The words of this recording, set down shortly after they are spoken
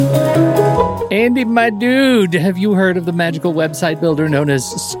Andy, my dude, have you heard of the magical website builder known as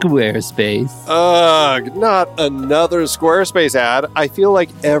Squarespace? Ugh, not another Squarespace ad. I feel like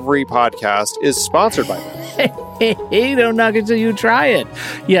every podcast is sponsored by them. Hey, don't knock it till you try it.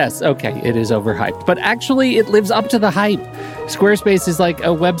 Yes, okay, it is overhyped, but actually it lives up to the hype. Squarespace is like a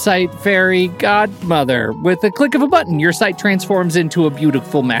website fairy godmother. With a click of a button, your site transforms into a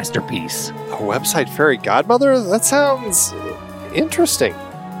beautiful masterpiece. A website fairy godmother? That sounds interesting.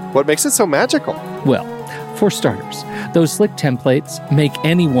 What makes it so magical? Well, for starters, those slick templates make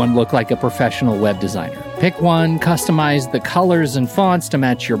anyone look like a professional web designer. Pick one, customize the colors and fonts to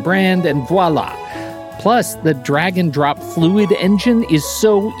match your brand, and voila. Plus, the drag-and-drop Fluid engine is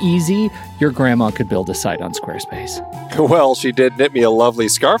so easy, your grandma could build a site on Squarespace. Well, she did knit me a lovely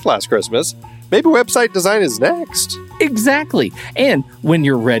scarf last Christmas. Maybe website design is next. Exactly. And when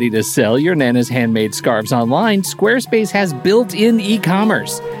you're ready to sell your Nana's handmade scarves online, Squarespace has built-in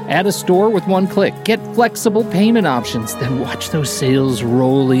e-commerce. Add a store with one click. Get flexible payment options. Then watch those sales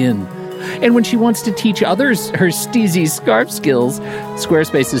roll in. And when she wants to teach others her steezy scarf skills,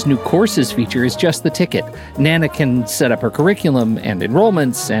 Squarespace's new courses feature is just the ticket. Nana can set up her curriculum and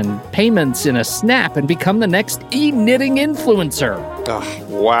enrollments and payments in a snap and become the next e-knitting influencer. Oh,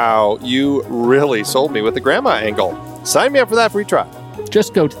 wow, you really sold me with the grandma angle. Sign me up for that free trial.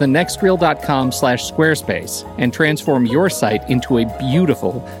 Just go to thenextreel.com/Squarespace and transform your site into a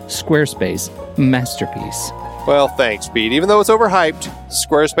beautiful Squarespace masterpiece. Well, thanks, Pete. Even though it's overhyped,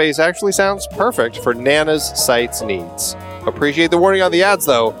 Squarespace actually sounds perfect for Nana's site's needs. Appreciate the warning on the ads,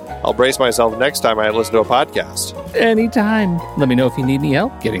 though. I'll brace myself next time I listen to a podcast. Anytime. Let me know if you need any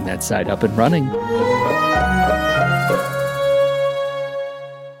help getting that site up and running.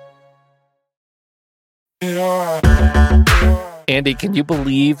 Andy, can you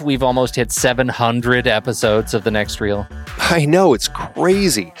believe we've almost hit 700 episodes of The Next Reel? I know, it's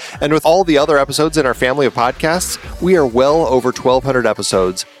crazy. And with all the other episodes in our family of podcasts, we are well over 1,200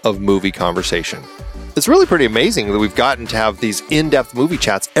 episodes of movie conversation. It's really pretty amazing that we've gotten to have these in-depth movie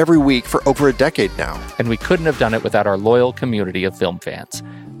chats every week for over a decade now. And we couldn't have done it without our loyal community of film fans.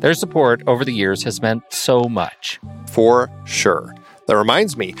 Their support over the years has meant so much. For sure. That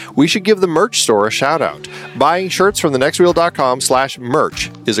reminds me, we should give the merch store a shout out. Buying shirts from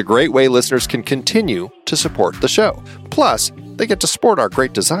thenextreel.com/merch is a great way listeners can continue to support the show. Plus, they get to sport our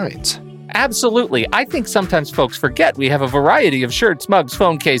great designs. Absolutely. I think sometimes folks forget we have a variety of shirts, mugs,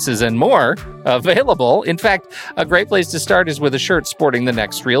 phone cases, and more available. In fact, a great place to start is with a shirt sporting the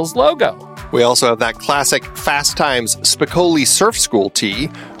Next Reel's logo. We also have that classic Fast Times Spicoli Surf School tee,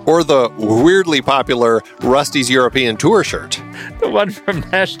 or the weirdly popular Rusty's European Tour shirt. The one from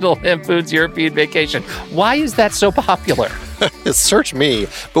National Lampoon's European Vacation. Why is that so popular? Search me,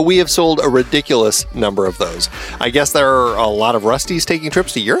 but we have sold a ridiculous number of those. I guess there are a lot of Rustys taking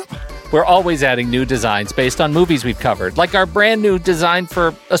trips to Europe? We're always adding new designs based on movies we've covered, like our brand new design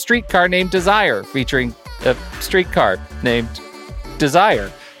for a streetcar named Desire, featuring a streetcar named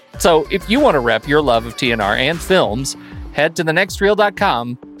Desire. So if you want to rep your love of TNR and films, head to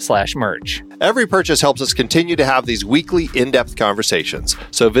thenextreel.com/merch. Every purchase helps us continue to have these weekly in-depth conversations.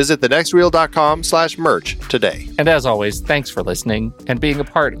 So visit thenextreel.com/merch today. And as always, thanks for listening and being a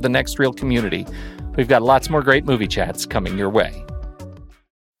part of the Next Reel community. We've got lots more great movie chats coming your way.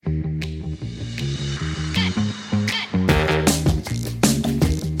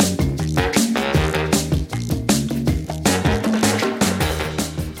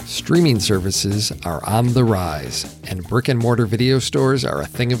 Streaming services are on the rise, and brick-and-mortar video stores are a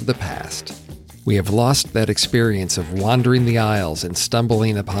thing of the past. We have lost that experience of wandering the aisles and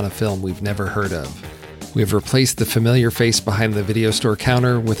stumbling upon a film we've never heard of. We have replaced the familiar face behind the video store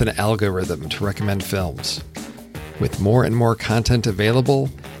counter with an algorithm to recommend films. With more and more content available,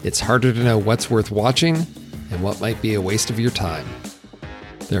 it's harder to know what's worth watching and what might be a waste of your time.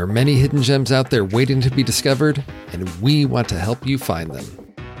 There are many hidden gems out there waiting to be discovered, and we want to help you find them.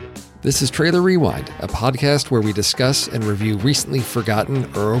 This is Trailer Rewind, a podcast where we discuss and review recently forgotten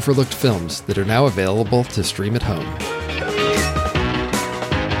or overlooked films that are now available to stream at home.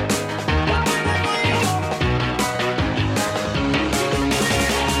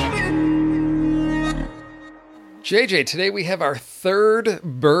 JJ, today we have our third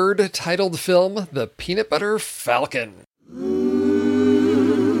bird-titled film, The Peanut Butter Falcon.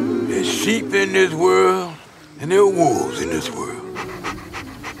 There's sheep in this world, and there are wolves in this world.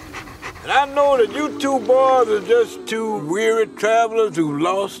 And I know that you two boys are just two weary travelers who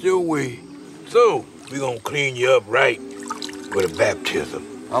lost your way. So, we're gonna clean you up right with a baptism.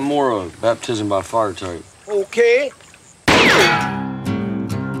 I'm more a baptism by fire type. Okay.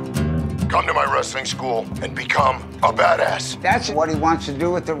 come to my wrestling school and become a badass. That's what he wants to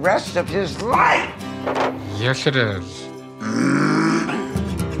do with the rest of his life. Yes, it is.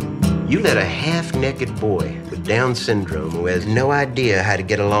 You let a half-naked boy with Down syndrome who has no idea how to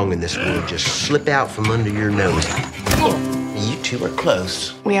get along in this world just slip out from under your nose. You two are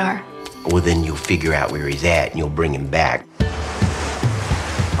close. We are. Well, then you'll figure out where he's at and you'll bring him back.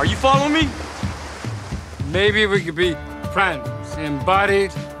 Are you following me? Maybe we could be friends and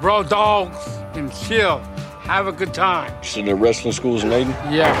buddies, bro dogs, and chill. Have a good time. So the wrestling school's in Aiden?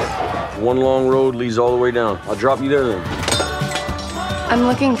 Yes. One long road leads all the way down. I'll drop you there then. I'm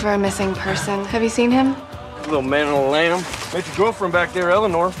looking for a missing person. Have you seen him? Little man on a lamb. Met your girlfriend back there,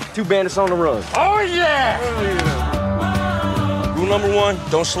 Eleanor. 2 bandits on the run. Oh, yeah! Rule number 1,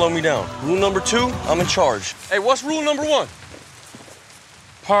 don't slow me down. Rule number 2, I'm in charge. Hey, what's rule number 1?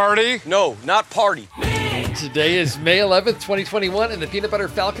 Party? No, not party. Today is May 11th, 2021, and The Peanut Butter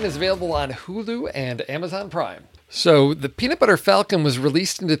Falcon is available on Hulu and Amazon Prime. So, The Peanut Butter Falcon was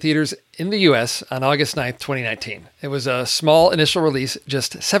released into theaters in the U.S. on August 9th, 2019. It was a small initial release,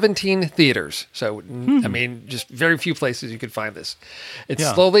 just 17 theaters. So, I mean, just very few places you could find this. It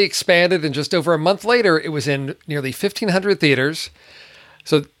slowly expanded, and just over a month later, it was in nearly 1,500 theaters.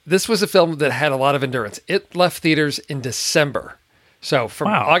 So, this was a film that had a lot of endurance. It left theaters in December. So from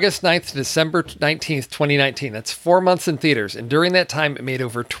August 9th to December 19th, 2019, that's 4 months in theaters. And during that time, it made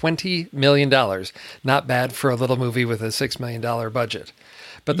over $20 million. Not bad for a little movie with a $6 million budget.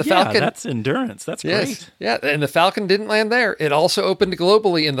 But the Falcon... that's endurance. That's great. Yeah, and the Falcon didn't land there. It also opened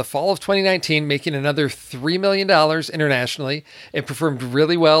globally in the fall of 2019, making another $3 million internationally. It performed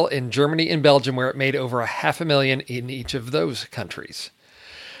really well in Germany and Belgium, where it made over $500,000 in each of those countries.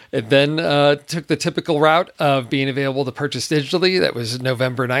 It then took the typical route of being available to purchase digitally. That was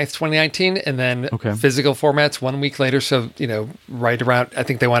November 9th, 2019. And then physical formats 1 week later. So, right around, I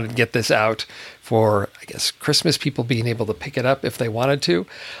think they wanted to get this out for, I guess, Christmas, people being able to pick it up if they wanted to.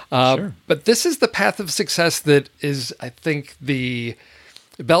 Sure. But this is the path of success that is, I think, the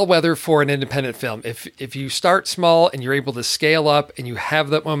bellwether for an independent film. If you start small and you're able to scale up and you have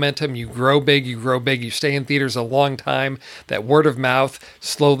that momentum, you grow big, you stay in theaters a long time, that word of mouth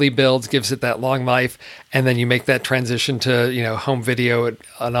slowly builds, gives it that long life, and then you make that transition to, home video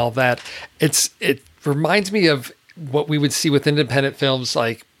and all that. It reminds me of what we would see with independent films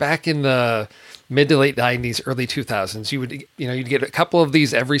like back in the mid to late 90s, early 2000s. You'd get a couple of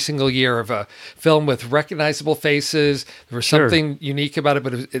these every single year of a film with recognizable faces. There was something unique about it,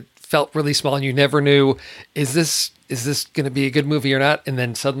 but it felt really small, and you never knew, is this going to be a good movie or not? And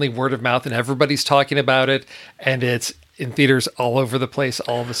then suddenly word of mouth, and everybody's talking about it, and it's in theaters all over the place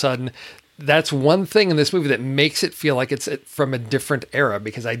all of a sudden. That's one thing in this movie that makes it feel like it's from a different era,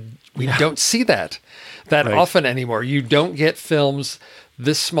 because we don't see that often anymore. You don't get films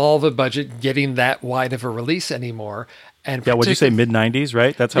this small of a budget getting that wide of a release anymore. And what'd you say, mid-90s,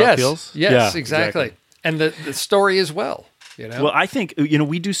 right? That's how it feels? Yes, exactly. And the story as well. Well, I think,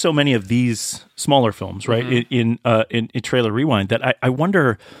 we do so many of these smaller films, right, in Trailer Rewind, that I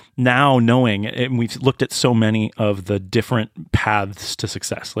wonder now, knowing, and we've looked at so many of the different paths to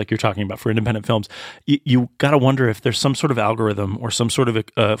success, like you're talking about for independent films, you got to wonder if there's some sort of algorithm or some sort of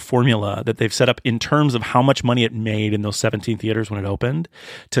a formula that they've set up in terms of how much money it made in those 17 theaters when it opened,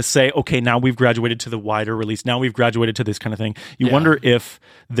 to say, okay, now we've graduated to the wider release, now we've graduated to this kind of thing. You wonder if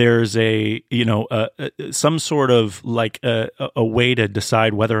there's some sort of like a way to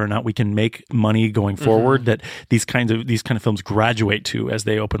decide whether or not we can make money going forward that these kind of films graduate to as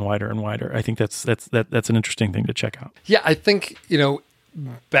they open wider and wider. I think that's an interesting thing to check out. Yeah, I think,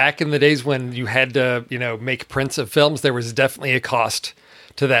 back in the days when you had to, make prints of films, there was definitely a cost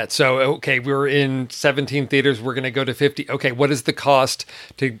to that. So, okay, we're in 17 theaters, we're going to go to 50. Okay, what is the cost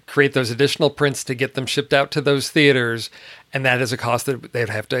to create those additional prints to get them shipped out to those theaters? And that is a cost that they'd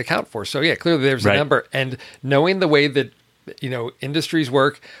have to account for. So yeah, clearly there's a number. And knowing the way that, industries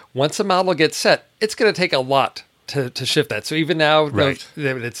work, once a model gets set, it's going to take a lot to shift that. So even now, it's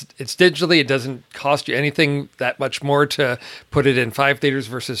digitally, it doesn't cost you anything that much more to put it in 5 theaters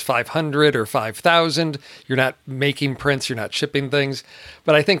versus 500 or 5,000. You're not making prints, you're not shipping things.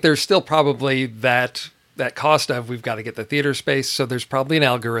 But I think there's still probably that cost of, we've got to get the theater space. So there's probably an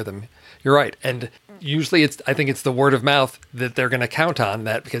algorithm. You're right. And usually I think it's the word of mouth that they're going to count on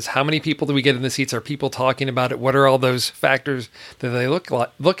that, because how many people do we get in the seats? Are people talking about it? What are all those factors that they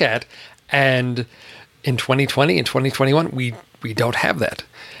look at? And in 2020 and 2021, we don't have that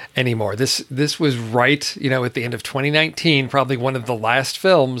anymore. This was right, at the end of 2019, probably one of the last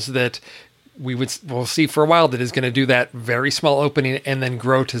films that we'll see for a while that is going to do that very small opening and then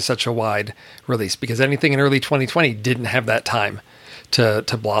grow to such a wide release, because anything in early 2020 didn't have that time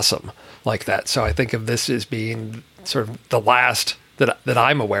to blossom like that. So I think of this as being sort of the last that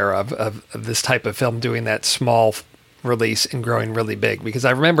I'm aware of this type of film doing that small release and growing really big, because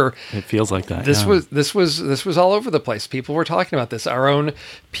I remember it feels like that. This was all over the place. People were talking about this. Our own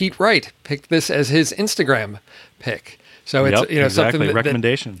Pete Wright picked this as his Instagram pick. So it's exactly. something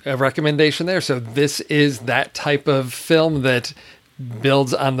a recommendation there. So this is that type of film that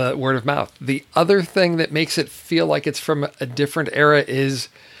builds on the word of mouth. The other thing that makes it feel like it's from a different era is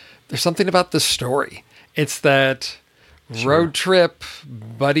there's something about the story. It's that road trip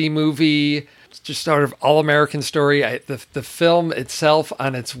buddy movie, just sort of all-American story. The film itself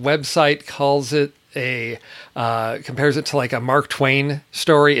on its website calls it compares it to like a Mark Twain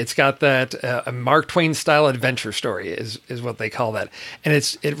story. It's got that a Mark Twain style adventure story is what they call that. And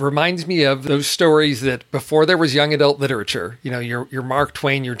it reminds me of those stories that before there was young adult literature, your Mark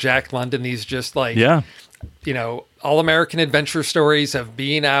Twain, your Jack London, these just like, all-American adventure stories of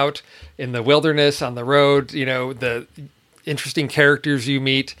being out in the wilderness, on the road, the interesting characters you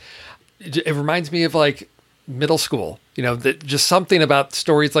meet. It reminds me of like middle school, that just something about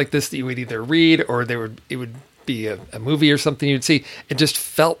stories like this that you would either read or it would be a movie or something you'd see. It just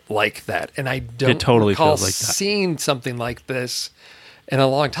felt like that. And I don't recall seeing something like this in a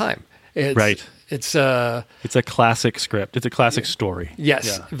long time. It's a classic script. It's a classic story.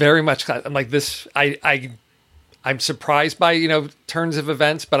 Yes, very much. I'm like this. I'm surprised by, turns of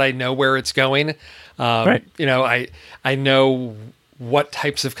events, but I know where it's going. I know what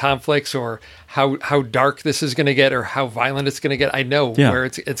types of conflicts or how dark this is going to get or how violent it's going to get. I know where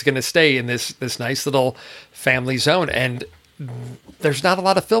it's going to stay in this nice little family zone. And there's not a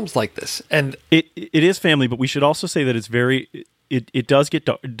lot of films like this. And it is family, but we should also say that it's very... It does get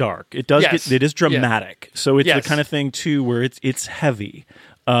dark. It is dramatic. Yeah. So it's the kind of thing too where it's heavy.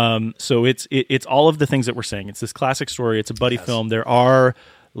 So it's all of the things that we're saying. It's this classic story. It's a buddy film. There are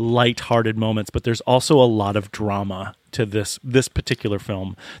light-hearted moments, but there's also a lot of drama to this particular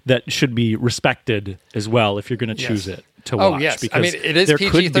film that should be respected as well if you're going to choose it to watch. Oh yes, because it is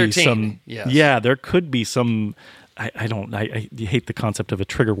PG-13. There could be some. I hate the concept of a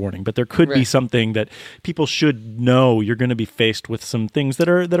trigger warning, but there could be something that people should know. You're going to be faced with some things that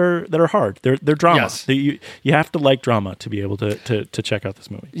are hard. They're drama. Yes. You have to like drama to be able to check out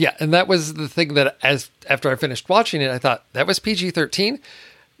this movie. Yeah, and that was the thing that after I finished watching it, I thought that was PG-13.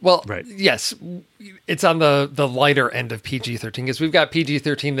 Well, yes, it's on the lighter end of PG-13 because we've got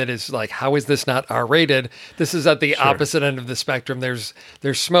PG-13 that is like, how is this not R-rated? This is at the opposite end of the spectrum. There's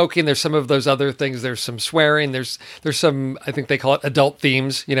smoking. There's some of those other things. There's some swearing. There's some, I think they call it adult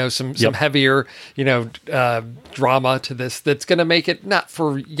themes. Some heavier drama to this that's going to make it not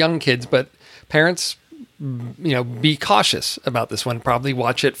for young kids, but parents. Be cautious about this one. Probably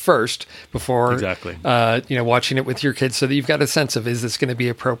watch it first before, watching it with your kids so that you've got a sense of, is this going to be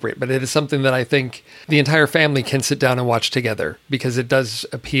appropriate? But it is something that I think the entire family can sit down and watch together because it does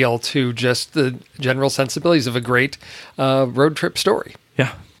appeal to just the general sensibilities of a great road trip story.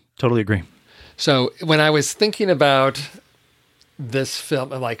 Yeah, totally agree. So when I was thinking about this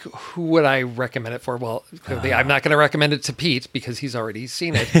film, I'm like, who would I recommend it for? Well, clearly I'm not going to recommend it to Pete because he's already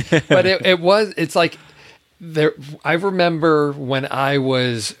seen it. But it's like, I remember when I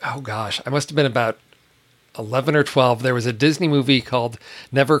was, I must have been about 11 or 12. There was a Disney movie called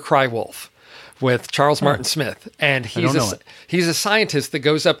Never Cry Wolf with Charles Martin Smith. And he's a scientist that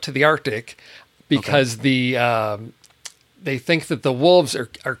goes up to the Arctic because they think that the wolves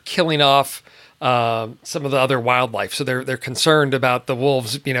are killing off some of the other wildlife. So they're concerned about the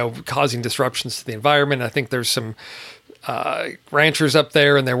wolves, causing disruptions to the environment. I think there's some ranchers up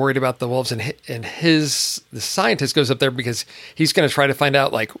there and they're worried about the wolves, and the scientist goes up there because he's going to try to find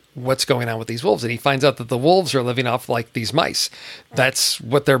out like what's going on with these wolves, and he finds out that the wolves are living off like these mice. That's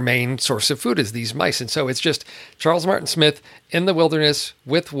what their main source of food is, these mice. And so it's just Charles Martin Smith in the wilderness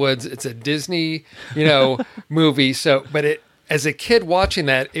with woods. It's a Disney movie. So but as a kid watching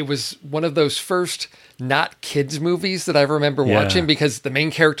that, it was one of those first not kids movies that I remember watching because the main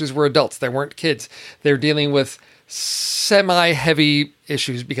characters were adults. They weren't kids. They're dealing with semi-heavy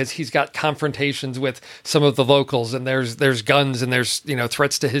issues because he's got confrontations with some of the locals, and there's guns and there's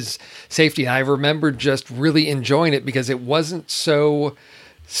threats to his safety. And I remember just really enjoying it because it wasn't so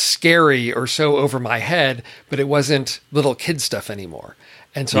scary or so over my head, but it wasn't little kid stuff anymore.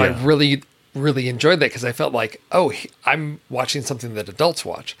 And so I really enjoyed that because I felt like, I'm watching something that adults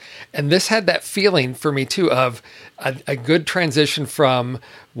watch. And this had that feeling for me too of a good transition from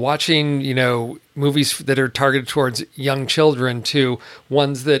watching, movies that are targeted towards young children to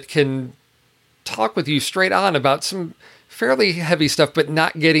ones that can talk with you straight on about some fairly heavy stuff, but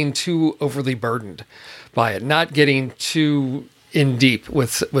not getting too overly burdened by it, not getting too in deep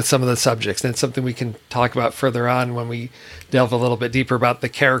with some of the subjects. And it's something we can talk about further on when we delve a little bit deeper about the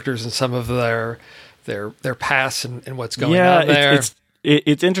characters and some of their past and what's going on there.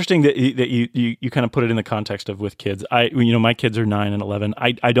 It's interesting that you kind of put it in the context of with kids. My kids are 9 and 11.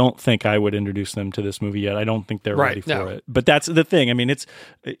 I don't think I would introduce them to this movie yet. I don't think they're ready for it. But that's the thing. I mean,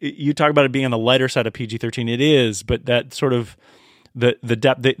 you talk about it being on the lighter side of PG-13. It is, but that sort of the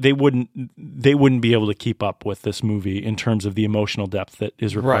depth they wouldn't be able to keep up with this movie in terms of the emotional depth that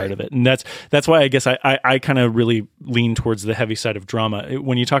is required of it. And that's why I guess I kind of really lean towards the heavy side of drama.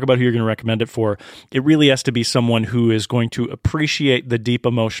 When you talk about who you're going to recommend it for, it really has to be someone who is going to appreciate the deep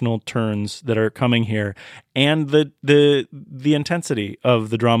emotional turns that are coming here and the intensity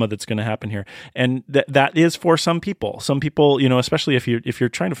of the drama that's going to happen here. And that is for some people. Some people, especially if you're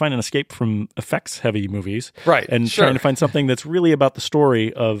trying to find an escape from effects heavy movies, right? And trying to find something that's really about the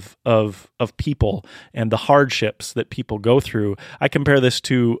story of people and the hardships that people go through. I compare this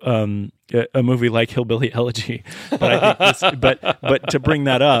to a movie like Hillbilly Elegy, but to bring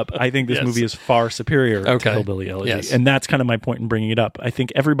that up, I think this movie is far superior to Hillbilly Elegy, and that's kind of my point in bringing it up. I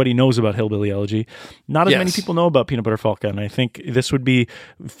think everybody knows about Hillbilly Elegy. Not as many people know about Peanut Butter Falcon. I think this would be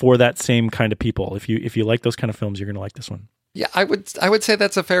for that same kind of people. If you like those kind of films, you're going to like this one. Yeah, I would say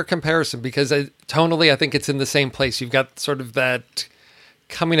that's a fair comparison because tonally, I think it's in the same place. You've got sort of that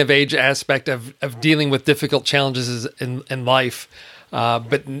coming of age aspect of dealing with difficult challenges in life,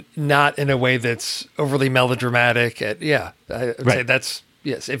 but not in a way that's overly melodramatic. I would say that's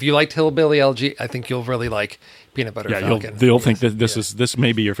yes. If you liked Hillbilly Elegy, I think you'll really like Peanut Butter Falcon. You'll think that this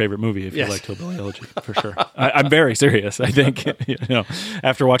may be your favorite movie if you liked Hillbilly Elegy for sure. I'm very serious. I think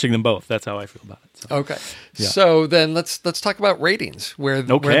after watching them both, that's how I feel about it. So. Okay, so then let's talk about ratings where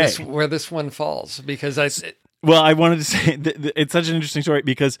this one falls because I wanted to say it's such an interesting story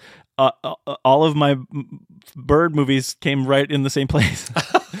because all of my bird movies came right in the same place.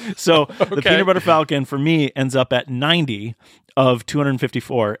 So the Peanut Butter Falcon for me ends up at 90 of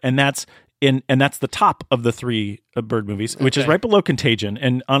 254, and that's the top of the 3 bird movies, which is right below Contagion.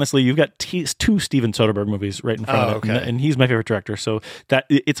 And honestly, you've got 2 Steven Soderbergh movies right in front of it, and he's my favorite director. So that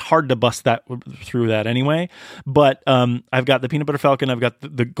it's hard to bust that through that anyway. But I've got the Peanut Butter Falcon, I've got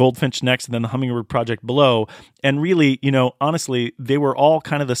the Goldfinch next, and then the Hummingbird Project below. And really, honestly, they were all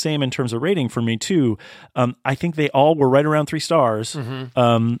kind of the same in terms of rating for me too. I think they all were right around 3 stars.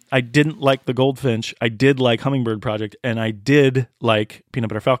 Mm-hmm. I didn't like the Goldfinch. I did like Hummingbird Project, and I did like Peanut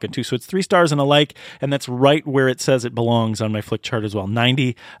Butter Falcon too. So it's 3 stars and a like, and that's right where it says it belongs on my Flick chart as well.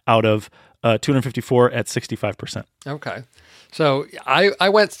 90 out of 254 at 65%. Okay. So I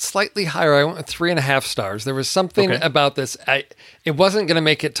went slightly higher. I went with 3.5 stars. There was something about this. It wasn't going to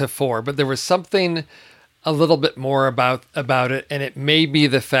make it to 4, but there was something a little bit more about it. And it may be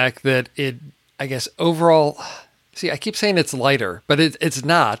the fact that I guess overall, I keep saying it's lighter, but it's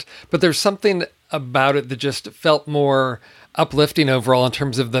not. But there's something about it that just felt more uplifting overall in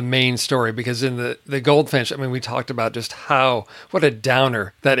terms of the main story, because in the Goldfinch, I mean, we talked about just what a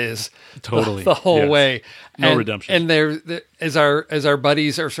downer that is totally the whole way. No redemption. And there, as our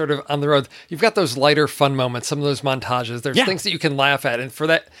buddies are sort of on the road, you've got those lighter fun moments, some of those montages. There's things that you can laugh at, and for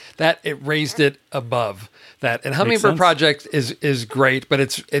that it raised it above that. And Hummingbird Project is great, but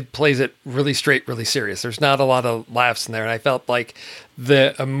it plays it really straight, really serious. There's not a lot of laughs in there, and I felt like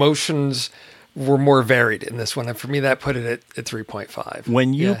the emotions were more varied in this one, and for me that put it at 3.5.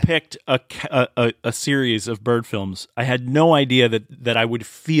 When you picked a series of bird films, I had no idea that I would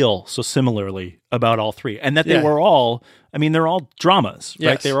feel so similarly about all 3, and that they were all, I mean, they're all dramas,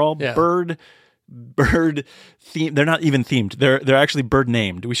 right? They were all bird themed. They're not even themed. They're actually bird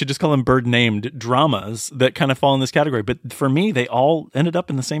named. We should just call them bird named dramas that kind of fall in this category. But for me, they all ended up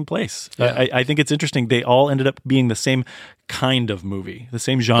in the same place. I think it's interesting. They all ended up being the same kind of movie, the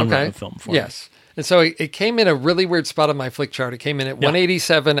same genre of film for me. And so it came in a really weird spot on my Flick chart. It came in at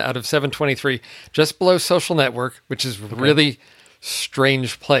 187 out of 723, just below Social Network, which is really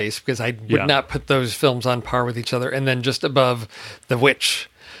strange place because I would not put those films on par with each other. And then just above The Witch.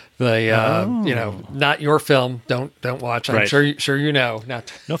 Not your film. Don't watch. I'm sure you know. Not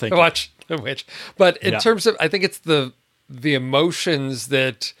thank watch The Witch. But in terms of, I think it's the emotions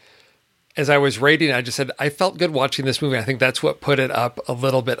that, as I was rating, I just said I felt good watching this movie. I think that's what put it up a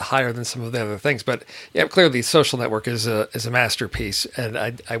little bit higher than some of the other things. But clearly, Social Network is a masterpiece, and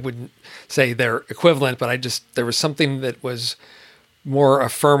I wouldn't say they're equivalent, but there was something that was more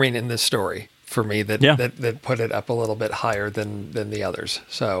affirming in this story for me that put it up a little bit higher than the others.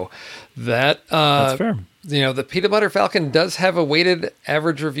 So that's fair. The Peanut Butter Falcon does have a weighted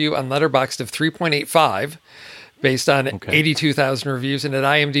average review on Letterboxd of 3.85, based on 82,000 reviews. And at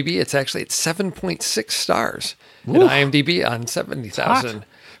IMDb, it's actually at 7.6 stars at IMDb on 70,000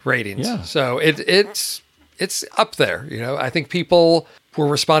 ratings. Yeah. So it's up there. I think people were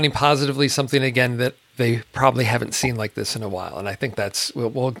responding positively, something again that they probably haven't seen like this in a while. And I think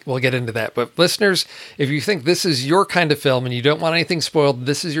we'll get into that. But listeners, if you think this is your kind of film and you don't want anything spoiled,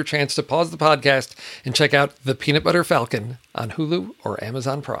 this is your chance to pause the podcast and check out The Peanut Butter Falcon on Hulu or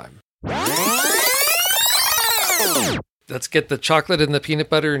Amazon Prime. Let's get the chocolate in the peanut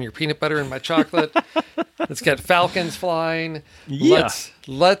butter and your peanut butter in my chocolate. Let's get falcons flying. Yeah.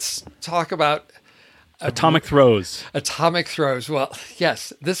 Let's talk about Atomic Throws. Atomic Throws. Well,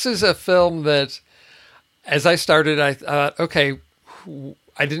 yes, this is a film that, as I started, I thought, okay,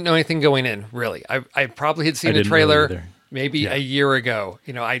 I didn't know anything going in, really. I probably had seen a trailer maybe a year ago.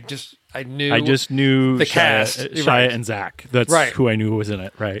 I just knew the cast. Shia and Zach. That's who I knew was in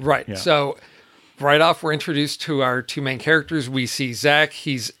it, right? Right. Yeah. So right off, we're introduced to our two main characters. We see Zach.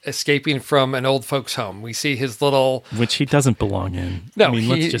 He's escaping from an old folks' home. We see his little... Which he doesn't belong in. No,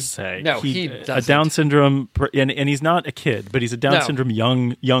 let's just say. No, he doesn't. A Down syndrome... And he's not a kid, but he's a Down syndrome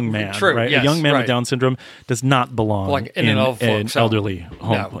young man, True, right? yes, a young man right. with Down syndrome does not belong in an old folks' home. elderly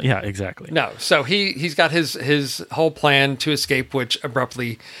home. No. Yeah, exactly. No, so he's got his whole plan to escape, which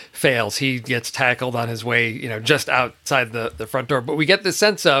abruptly fails. He gets tackled on his way, just outside the front door. But we get the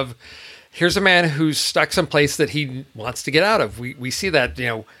sense of... Here's a man who's stuck someplace that he wants to get out of. We see that,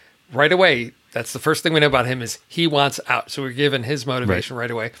 right away. That's the first thing we know about him is he wants out. So we're given his motivation right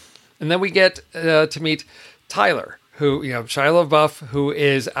away. And then we get to meet Tyler, who, Shia LaBeouf, who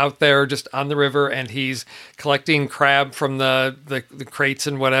is out there just on the river and he's collecting crab from the crates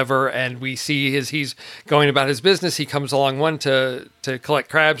and whatever. And we see as he's going about his business, he comes along to collect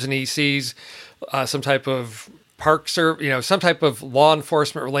crabs and he sees some type of some type of law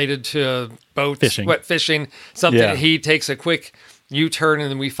enforcement related to boats, fishing, something. Yeah. He takes a quick U-turn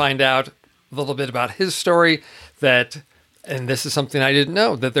and then we find out a little bit about his story and this is something I didn't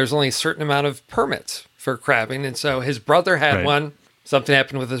know, that there's only a certain amount of permits for crabbing. And so his brother had one, something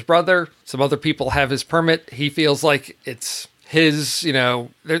happened with his brother. Some other people have his permit. He feels like it's his,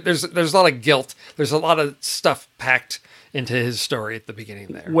 there's a lot of guilt. There's a lot of stuff packed into his story at the beginning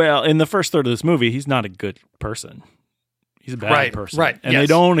there. Well, in the first third of this movie, he's not a good person. He's a bad person. Right. And they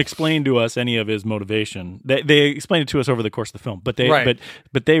don't explain to us any of his motivation. They explain it to us over the course of the film. But they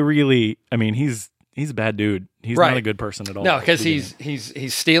really, he's a bad dude. He's not a good person at all. No, because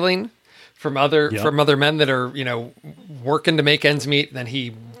he's stealing from other men that are, working to make ends meet, and then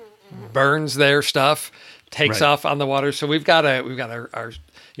he burns their stuff, takes off on the water. So we've got our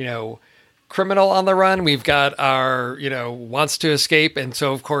criminal on the run. We've got our, wants to escape. And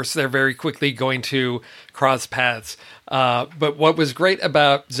so, of course, they're very quickly going to cross paths. But what was great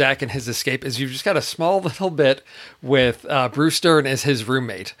about Zach and his escape is you've just got a small little bit with Bruce Dern as his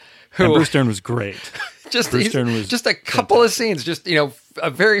roommate. And Bruce Dern was great. Just a couple of scenes, just, a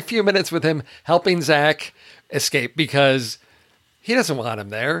very few minutes with him helping Zach escape because he doesn't want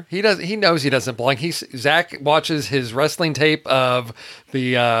him there. He knows he doesn't belong. Zach watches his wrestling tape of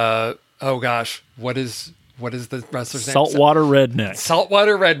the, what is the wrestler's name? Saltwater Redneck.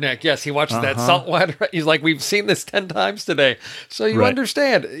 Saltwater Redneck. Yes, he watches that Saltwater. He's like, we've seen this 10 times today. So you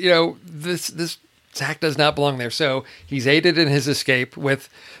understand, this Zach does not belong there. So he's aided in his escape with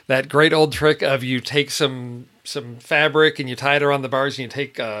that great old trick of you take some fabric and you tie it around the bars and you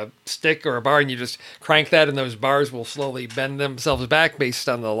take a stick or a bar and you just crank that and those bars will slowly bend themselves back based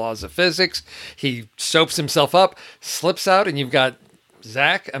on the laws of physics. He soaps himself up, slips out, and you've got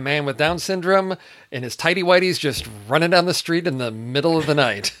Zach, a man with Down syndrome, in his tighty-whities just running down the street in the middle of the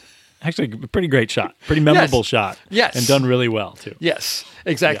night. Actually, a pretty great shot. Pretty memorable shot. Yes. And done really well, too. Yes,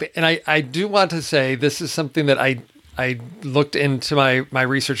 exactly. Yeah. And I do want to say this is something that I looked into my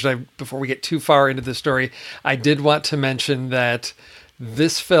research before we get too far into the story. I did want to mention that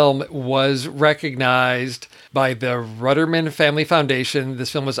this film was recognized by the Rudderman Family Foundation. This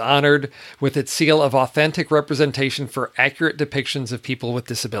film was honored with its seal of authentic representation for accurate depictions of people with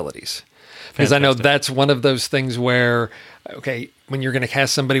disabilities. Because I know that's one of those things where, when you're going to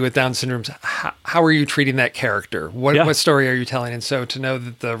cast somebody with Down syndrome, how are you treating that character? What story are you telling? And so to know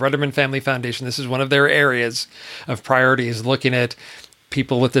that the Rudderman Family Foundation, this is one of their areas of priority, is looking at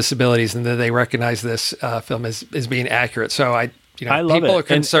people with disabilities, and that they recognize this film as being accurate. So I love people are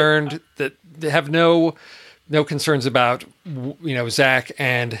concerned that they have no concerns about Zach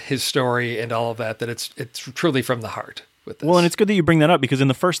and his story and all of that. That it's truly from the heart. with this. Well, and it's good that you bring that up, because in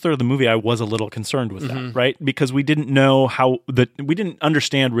the first third of the movie, I was a little concerned with that, right? Because we didn't know we didn't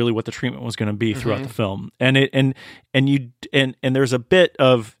understand really what the treatment was going to be throughout the film, and there's a bit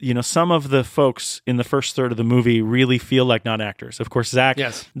of, some of the folks in the first third of the movie really feel like non-actors. Of course,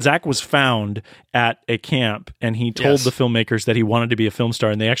 Zach was found at a camp, and he told the filmmakers that he wanted to be a film star,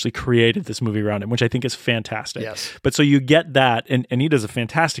 and they actually created this movie around him, which I think is fantastic. Yes. But so you get that, and he does a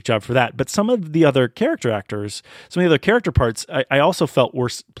fantastic job for that. But some of the other character actors, some of the other character parts, I also felt were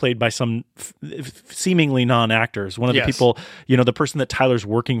played by some seemingly non-actors. One of the people, the person that Tyler's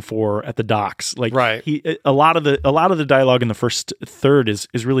working for at the docks, a lot of the dialogue in the first third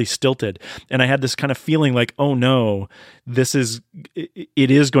is really stilted, and I had this kind of feeling like, oh no,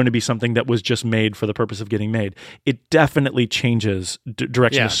 it is going to be something that was just made for the purpose of getting made. It definitely changes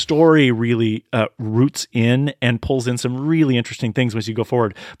direction. Yeah. The story really roots in and pulls in some really interesting things as you go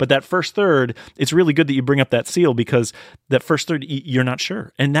forward. But that first third, it's really good that you bring up that seal, because that first third, you're not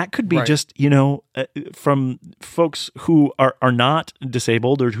sure. And that could be just, from folks who are not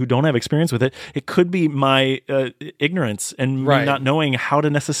disabled or who don't have experience with it. It could be my ignorance and me not knowing how to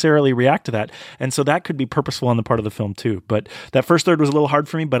necessarily react to that. And so that could be purposeful on the part of the film too. But that first third was a little hard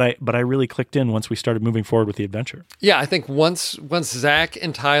for me, but I really clicked in once we started moving forward with the adventure. Yeah, I think once Zach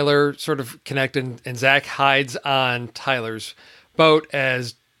and Tyler sort of connect, and Zach hides on Tyler's boat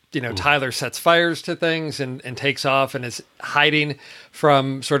as Tyler sets fires to things and takes off and is hiding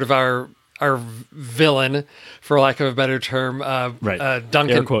from sort of our villain, for lack of a better term, Duncan.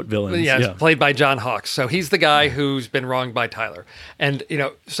 Air quote villains. Yeah, played by John Hawkes. So he's the guy who's been wronged by Tyler. And,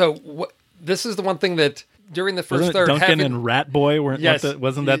 this is the one thing that during the first third, Duncan and Rat Boy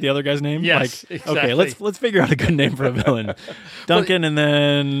wasn't that the other guy's name? Yes, exactly. Okay, let's figure out a good name for a villain. Duncan, and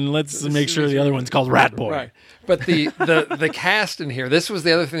then let's make sure the other one's called Rat Boy. Right. But the cast in here, this was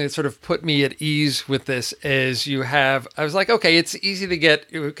the other thing that sort of put me at ease with this, is I was like, okay, it's easy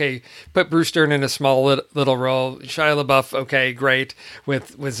to put Bruce Dern in a small little role, Shia LaBeouf, okay, great,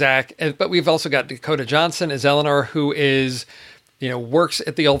 with Zach. But we've also got Dakota Johnson as Eleanor, who is, works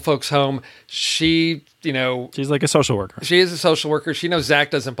at the old folks' home. She's like a social worker. She is a social worker. She knows Zach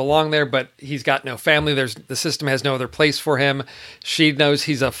doesn't belong there, but he's got no family. The system has no other place for him. She knows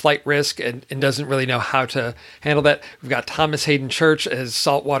he's a flight risk and doesn't really know how to handle that. We've got Thomas Hayden Church as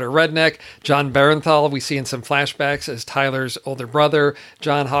Saltwater Redneck. John Barenthal, we see in some flashbacks, as Tyler's older brother,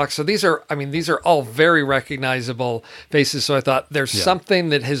 John Hawkes. So these are all very recognizable faces. So I thought there's something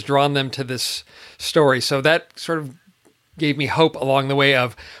that has drawn them to this story. So that sort of gave me hope along the way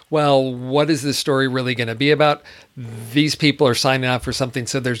of, well, what is this story really going to be about? These people are signing up for something,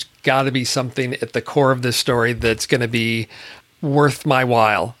 so there's got to be something at the core of this story that's going to be worth my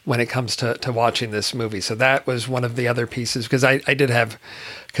while when it comes to watching this movie. So that was one of the other pieces, because I did have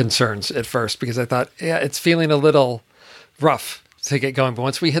concerns at first, because I thought, it's feeling a little rough to get going. But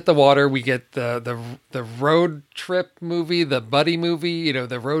once we hit the water, we get the road trip movie, the buddy movie,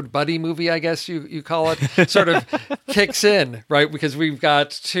 the road buddy movie, I guess you call it, sort of kicks in, right? Because we've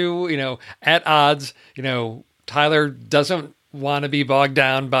got two, at odds, Tyler doesn't want to be bogged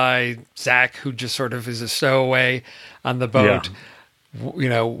down by Zach, who just sort of is a stowaway on the boat.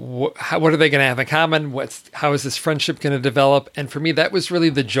 Yeah. What are they going to have in common? How is this friendship going to develop? And for me, that was really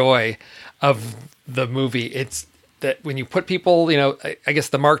the joy of the movie. It's that when you put people, I guess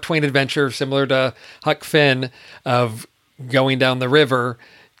the Mark Twain adventure, similar to Huck Finn, of going down the river,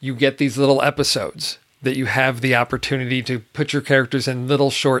 you get these little episodes that you have the opportunity to put your characters in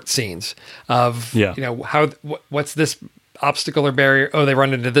little short scenes of, what's this obstacle or barrier? Oh, they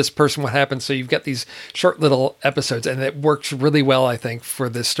run into this person. What happens? So you've got these short little episodes, and it works really well, I think, for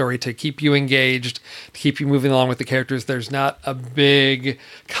this story to keep you engaged, to keep you moving along with the characters. There's not a big,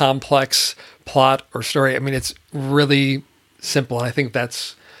 complex plot or story. I mean, it's really simple. And I think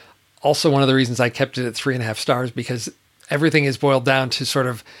that's also one of the reasons I kept it at 3.5 stars, because everything is boiled down to sort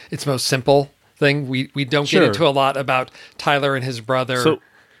of its most simple thing. We don't get into a lot about Tyler and his brother. So,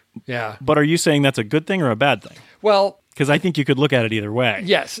 but are you saying that's a good thing or a bad thing? Well, because I think you could look at it either way.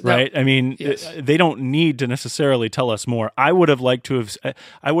 Yes. Right? I mean, they don't need to necessarily tell us more. I would have liked to have,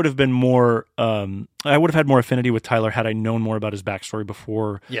 I would have been more, I would have had more affinity with Tyler had I known more about his backstory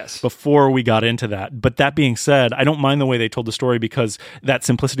before we got into that. But that being said, I don't mind the way they told the story, because that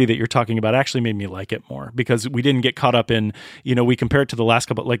simplicity that you're talking about actually made me like it more, because we didn't get caught up in, we compare it to the last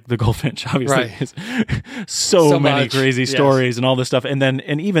couple, like the Goldfinch, obviously. Right. so many crazy stories and all this stuff. And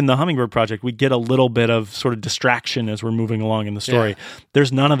even the Hummingbird Project, we get a little bit of sort of distraction as we're moving along in the story. Yeah.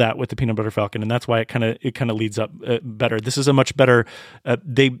 There's none of that with the Peanut Butter Falcon, and that's why it kind of leads up better. This is a much better,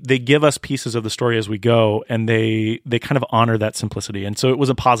 they give us pieces of the story as we go, and they kind of honor that simplicity. And so it was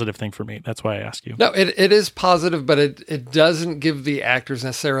a positive thing for me. That's why I asked you. No, it is positive, but it doesn't give the actors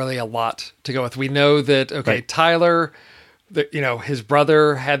necessarily a lot to go with. We know that, Right. Tyler, his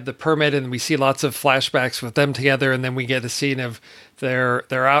brother had the permit, and we see lots of flashbacks with them together, and then we get a scene of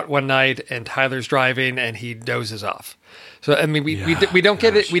they're out one night and Tyler's driving and he dozes off. So I mean, we don't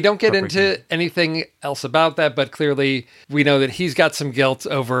get it. We don't get into anything else about that, but clearly we know that he's got some guilt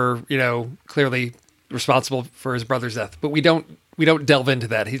over, clearly responsible for his brother's death. But we don't delve into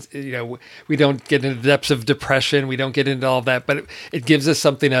that. He's, we don't get into the depths of depression. We don't get into all of that. But it gives us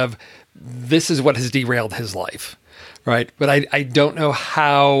something of this is what has derailed his life, right? But I don't know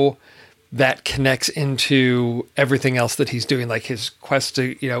how that connects into everything else that he's doing, like his quest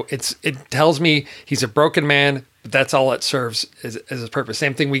to, it tells me he's a broken man. But that's all it serves as his purpose.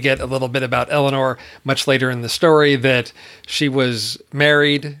 Same thing we get a little bit about Eleanor much later in the story, that she was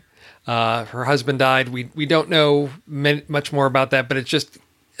married. Her husband died. We don't know much more about that, but it's just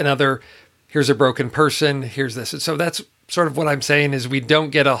another, here's a broken person, here's this. And so that's sort of what I'm saying is we don't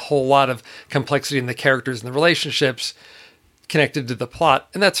get a whole lot of complexity in the characters and the relationships connected to the plot.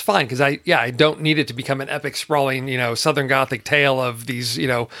 And that's fine, because I don't need it to become an epic, sprawling, Southern Gothic tale of these,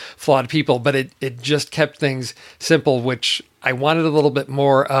 flawed people, but it just kept things simple, which I wanted a little bit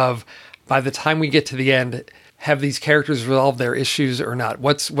more of. By the time we get to the end, have these characters resolve their issues or not?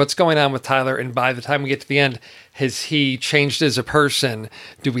 What's going on with Tyler? And by the time we get to the end, has he changed as a person?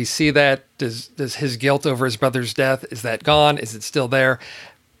 Do we see that? Does his guilt over his brother's death, is that gone? Is it still there?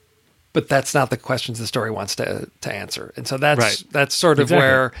 But that's not the questions the story wants to answer. And so that's sort of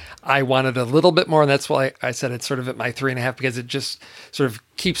where I wanted a little bit more. And that's why I said it's sort of at my 3.5, because it just sort of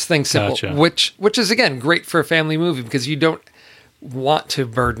keeps things simple, which is, again, great for a family movie, because you don't want to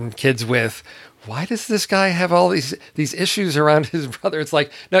burden kids with, why does this guy have all these issues around his brother? It's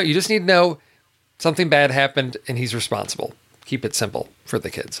like, no, you just need to know something bad happened and he's responsible. Keep it simple for the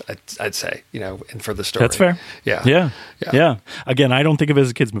kids, I'd say, and for the story. That's fair. Yeah. Again, I don't think of it as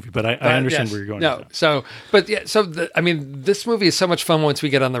a kids movie, but I understand where you're going. No, this movie is so much fun once we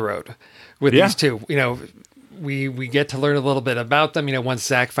get on the road with these two. We get to learn a little bit about them. Once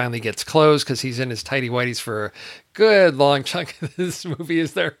Zach finally gets clothes, because he's in his tighty whities for a good long chunk of this movie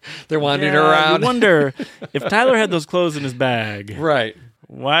as they're wandering around. I wonder if Tyler had those clothes in his bag, right?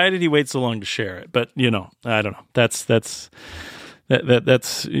 Why did he wait so long to share it? But I don't know. That's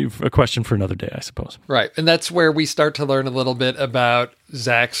a question for another day, I suppose. Right, and that's where we start to learn a little bit about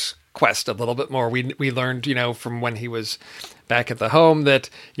Zach's quest a little bit more. We learned, from when he was back at the home that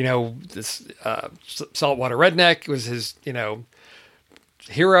this saltwater redneck was his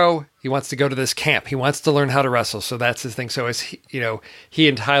hero. He wants to go to this camp. He wants to learn how to wrestle. So that's his thing. So as he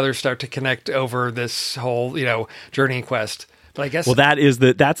and Tyler start to connect over this whole journey quest. But I guess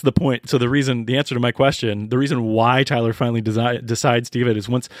that's the point. So the answer to my question, the reason why Tyler finally decides to give it is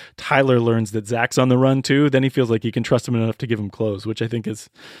once Tyler learns that Zach's on the run too, then he feels like he can trust him enough to give him clothes, which I think is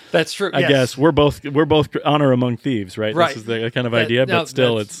that's true. I guess we're both honor among thieves, right? Right. This is the kind of idea, but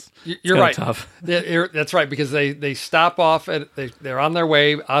still, you're right. Tough. That's right, because they stop off they're on their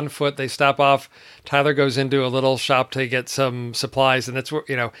way on foot. They stop off. Tyler goes into a little shop to get some supplies, and that's where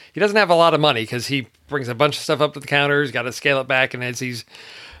he doesn't have a lot of money because he brings a bunch of stuff up to the counter. He's got to scale it back, and as he's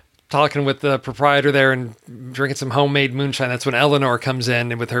talking with the proprietor there and drinking some homemade moonshine, that's when Eleanor comes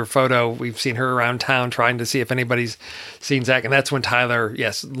in, and with her photo, we've seen her around town trying to see if anybody's seen Zach, and that's when Tyler,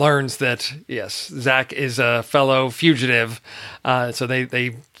 learns that Zach is a fellow fugitive. So they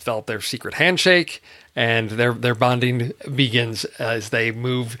develop their secret handshake, and their bonding begins as they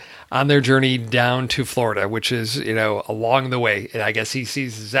move on their journey down to Florida, which is, along the way. And I guess he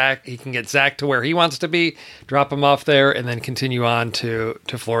sees Zach, he can get Zach to where he wants to be, drop him off there, and then continue on to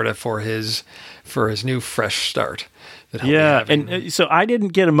Florida for his new fresh start. Yeah, and so I didn't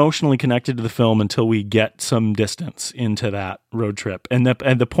get emotionally connected to the film until we get some distance into that road trip. And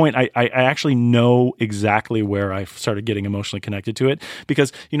the point, I actually know exactly where I started getting emotionally connected to it,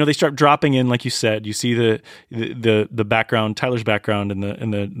 because they start dropping in, like you said, you see the background, Tyler's background, and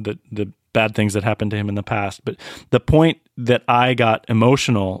the bad things that happened to him in the past. But the point that I got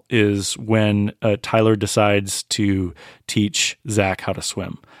emotional is when Tyler decides to teach Zach how to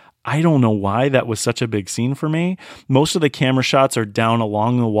swim. I don't know why that was such a big scene for me. Most of the camera shots are down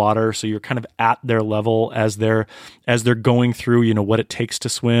along the water, so you're kind of at their level as they're going through, what it takes to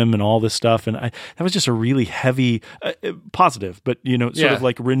swim and all this stuff. And that was just a really heavy, positive, but sort of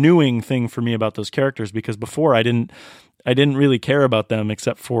like renewing thing for me about those characters, because before I didn't I didn't really care about them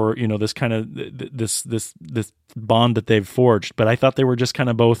except for, this kind of this bond that they've forged. But I thought they were just kind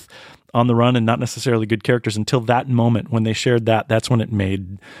of both on the run and not necessarily good characters until that moment when they shared that. That's when it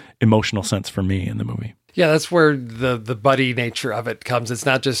made emotional sense for me in the movie. Yeah, that's where the buddy nature of it comes. It's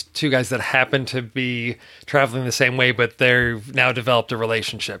not just two guys that happen to be traveling the same way, but they've now developed a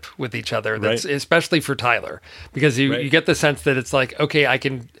relationship with each other. That's especially for Tyler, because you get the sense that it's like, okay, I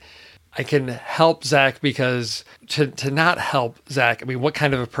can help Zach, because to not help Zach, I mean, what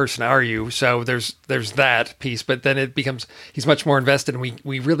kind of a person are you? So there's that piece, but then it becomes, he's much more invested, and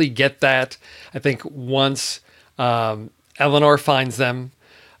we really get that, I think, once Eleanor finds them.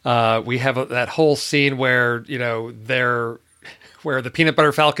 We have that whole scene where, where the Peanut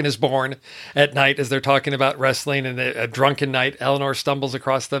Butter Falcon is born at night as they're talking about wrestling, and a drunken night, Eleanor stumbles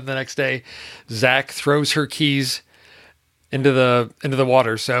across them the next day. Zach throws her keys into the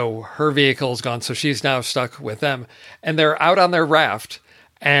water, so her vehicle is gone, so she's now stuck with them. And they're out on their raft,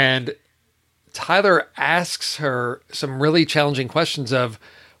 and Tyler asks her some really challenging questions of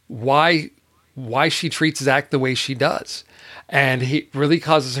why she treats Zach the way she does. And he really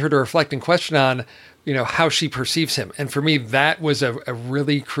causes her to reflect and question on, how she perceives him. And for me, that was a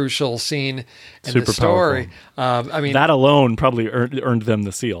really crucial scene in the story. That alone probably earned them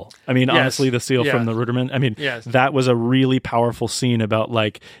the seal. I mean, honestly, the seal from the Ruderman. I mean, that was a really powerful scene about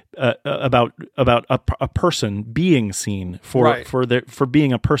about a person being seen for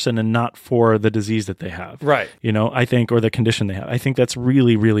being a person and not for the disease that they have. Right. I think, or the condition they have. I think that's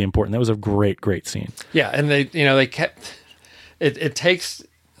really, really important. That was a great scene. Yeah. And they kept, it takes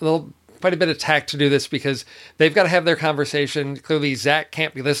quite a bit of tact to do this, because they've got to have their conversation. Clearly, Zach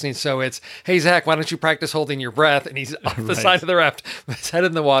can't be listening, so it's, hey, Zach, why don't you practice holding your breath? And he's off the side of the raft with his head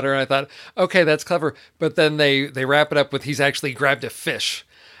in the water. And I thought, okay, that's clever. But then they wrap it up with, he's actually grabbed a fish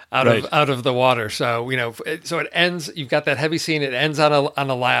out of the water. So, so it ends, you've got that heavy scene, it ends on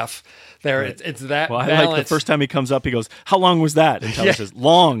a laugh. There, it's that. Well, I balance. like the first time he comes up, he goes, "How long was that?" And Tyler says,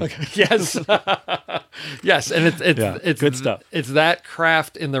 "Long." Yes, yes, and it's good stuff. It's that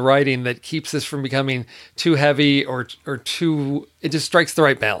craft in the writing that keeps this from becoming too heavy or too. It just strikes the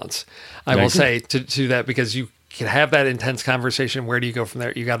right balance. I will say to that, because you can have that intense conversation. Where do you go from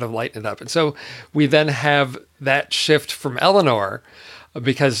there? You got to lighten it up, and so we then have that shift from Eleanor,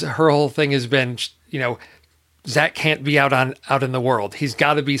 because her whole thing has been, Zach can't be out in the world. He's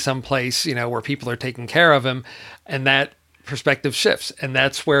got to be someplace, where people are taking care of him. And that perspective shifts. And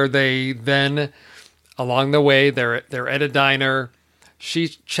that's where they then, along the way, they're at a diner. She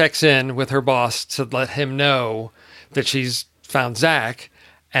checks in with her boss to let him know that she's found Zach.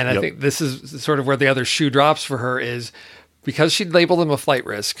 And I think this is sort of where the other shoe drops for her, is because she'd labeled him a flight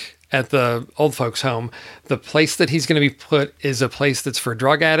risk at the old folks' home, the place that he's going to be put is a place that's for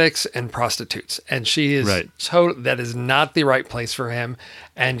drug addicts and prostitutes. And she is that is not the right place for him.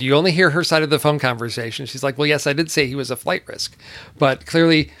 And you only hear her side of the phone conversation. She's like, well, yes, I did say he was a flight risk, but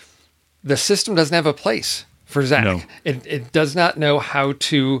clearly the system doesn't have a place for Zach. No. It does not know how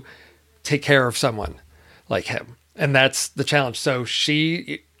to take care of someone like him. And that's the challenge. So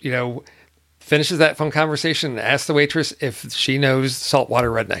she, finishes that phone conversation and asks the waitress if she knows Saltwater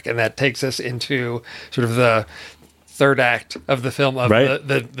Redneck. And that takes us into sort of the third act of the film, of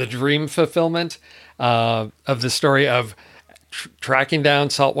the dream fulfillment of the story of tracking down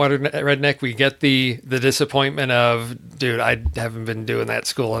Saltwater Redneck. We get the disappointment of, dude, I haven't been doing that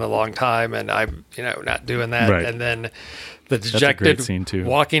school in a long time, and I'm not doing that. Right. And then the dejected scene too.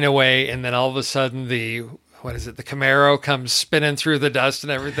 Walking away, and then all of a sudden the Camaro comes spinning through the dust and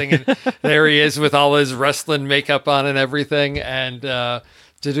everything, and there he is with all his wrestling makeup on and everything, and to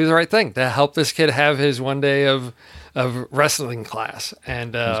do the right thing, to help this kid have his one day of wrestling class.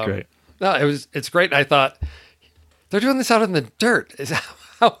 And that's great. No, it's great. I thought, they're doing this out in the dirt. Is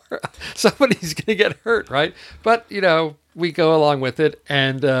how somebody's going to get hurt, right? But we go along with it,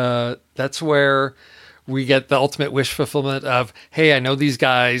 and that's where we get the ultimate wish fulfillment of, hey, I know these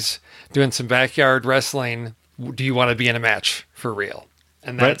guys doing some backyard wrestling. Do you want to be in a match for real?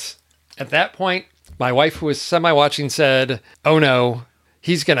 And that's at that point, my wife, who was semi-watching, said, oh no,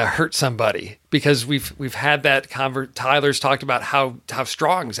 he's going to hurt somebody, because we've had that Tyler's talked about how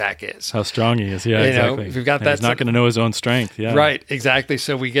strong Zach is. How strong he is. Yeah, exactly. We've got that. He's not going to know his own strength. Yeah. Right. Exactly.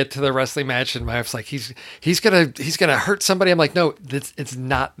 So we get to the wrestling match, and my wife's like, he's going to hurt somebody. I'm like, no, it's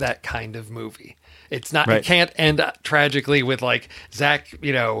not that kind of movie. It's not, It can't end tragically with like Zach,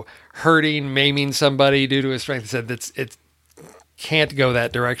 hurting, maiming somebody due to his strength. He said it can't go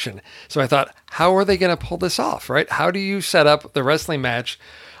that direction. So I thought, how are they going to pull this off, right? How do you set up the wrestling match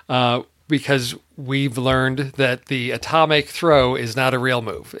because we've learned that the atomic throw is not a real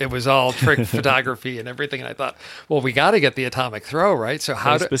move. It was all trick photography and everything. And I thought, well, we got to get the atomic throw, right? So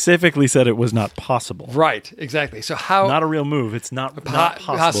how They specifically said it was not possible. Right, exactly. So how not a real move. It's not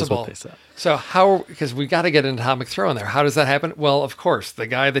possible. Is what they said. So how, because we got to get an atomic throw in there. How does that happen? Well, of course, the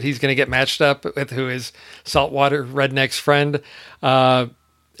guy that he's going to get matched up with, who is Saltwater Redneck's friend,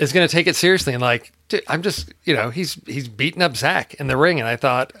 is going to take it seriously and like, dude, I'm just, he's beating up Zach in the ring. And I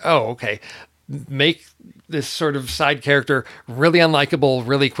thought, oh, okay, make this sort of side character really unlikable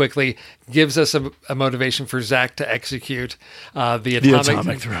really quickly, gives us a motivation for Zach to execute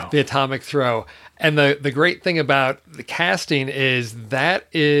the atomic throw. And the great thing about the casting is,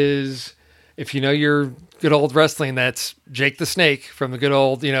 if you know your good old wrestling, that's Jake the Snake from the good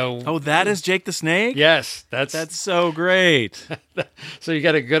old, Oh, that is Jake the Snake? Yes. That's so great. So you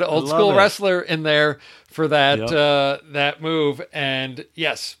got a good old school wrestler in there for that that move. And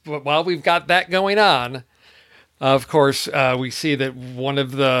yes, but while we've got that going on, of course, we see that one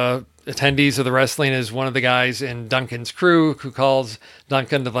of the attendees of the wrestling is one of the guys in Duncan's crew, who calls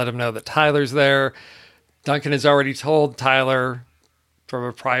Duncan to let him know that Tyler's there. Duncan has already told Tyler from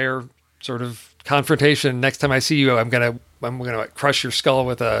a prior sort of confrontation, next time I see you, I'm gonna crush your skull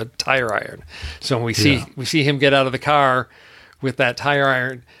with a tire iron. So when we see him get out of the car with that tire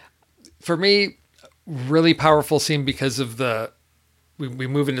iron, for me, really powerful scene because of we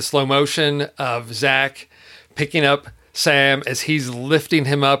move into slow motion of Zach picking up Sam as he's lifting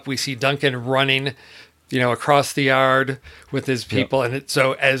him up. We see Duncan running, across the yard with his people, and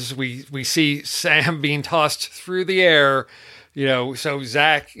so as we see Sam being tossed through the air. So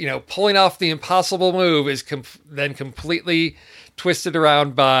Zach, pulling off the impossible move is then completely twisted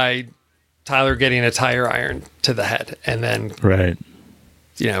around by Tyler getting a tire iron to the head, and then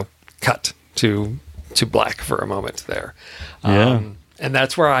cut to black for a moment there. And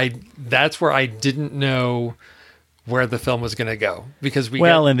that's where I didn't know where the film was going to go, because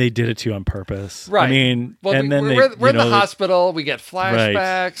and they did it to you on purpose, right? I mean, we're in the hospital. We get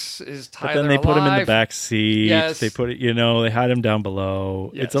flashbacks. Right. Is Tyler But then they alive? put him in the back seat. Yes. They put it. They hide him down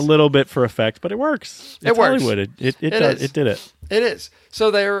below. Yes. It's a little bit for effect, but it works. It works. Hollywood. It did it. It is. So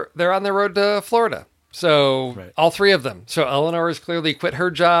they're on their road to Florida. So all three of them. So Eleanor has clearly quit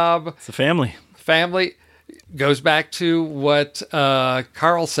her job. It's a family. Goes back to what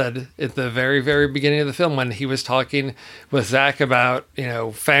Carl said at the very, very beginning of the film when he was talking with Zach about,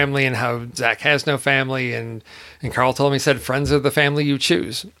 family and how Zach has no family. And Carl told me, he said, friends are the family you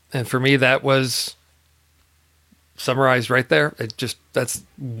choose. And for me, that was summarized right there. That's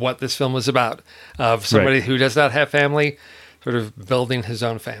what this film was about, of somebody who does not have family, sort of building his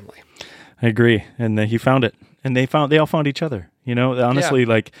own family. I agree. And he found it. And they all found each other. Honestly,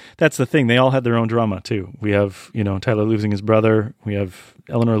 that's the thing. They all had their own drama too. We have, Tyler losing his brother. We have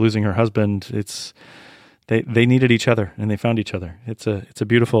Eleanor losing her husband. They needed each other and they found each other. It's a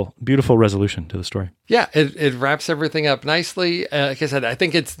beautiful, beautiful resolution to the story. Yeah. It wraps everything up nicely. Like I said, I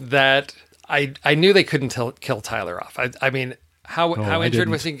think it's that I knew they couldn't kill Tyler off. I mean, how injured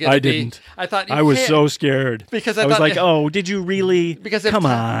was he going to be? Didn't. I thought I was so scared because I was like, "Oh, did you really?" Because come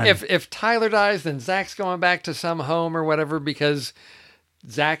on, if Tyler dies, then Zach's going back to some home or whatever because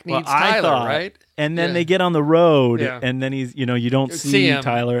Zach needs Tyler, right? And then they get on the road, and then he's, you don't see him.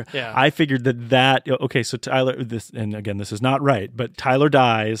 Tyler. Yeah. I figured that okay, so Tyler, and again, this is not right, but Tyler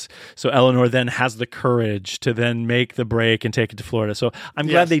dies, so Eleanor then has the courage to then make the break and take it to Florida. So I'm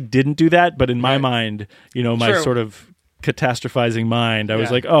glad they didn't do that, but in my mind, my sort of catastrophizing mind, I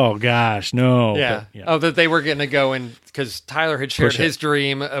was like, oh gosh, no. Yeah. But, Oh, that they were going to go and because Tyler had shared his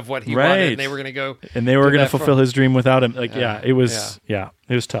dream of what he wanted, and they were going to go and they were going to fulfill his dream without him. It was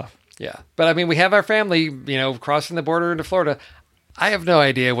tough. Yeah, but I mean, we have our family, crossing the border into Florida. I have no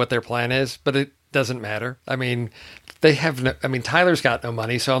idea what their plan is, but it doesn't matter. I mean, Tyler's got no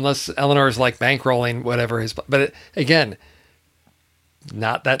money, so unless Eleanor's like bankrolling whatever but again,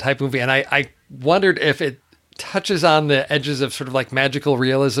 not that type of movie. And I wondered if it touches on the edges of sort of like magical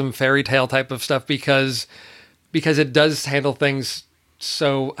realism, fairy tale type of stuff because it does handle things.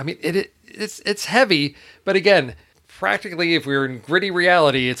 So, I mean, it's heavy, but again, practically if we were in gritty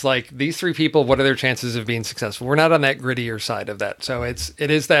reality, it's like these three people, what are their chances of being successful? We're not on that grittier side of that. So it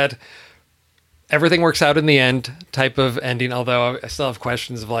is that everything works out in the end type of ending. Although I still have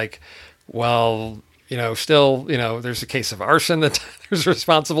questions of like, well, there's a case of arson that Tyler's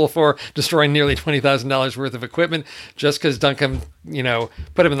responsible for destroying nearly $20,000 worth of equipment. Just because Duncan,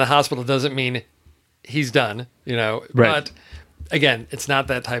 put him in the hospital doesn't mean he's done, Right. But again, it's not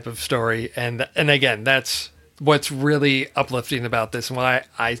that type of story. And again, that's what's really uplifting about this and why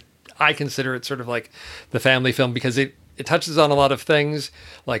I consider it sort of like the family film, because it touches on a lot of things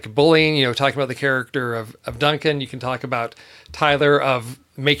like bullying, talking about the character of Duncan. You can talk about Tyler, of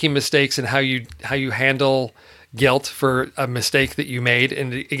making mistakes and how you handle guilt for a mistake that you made.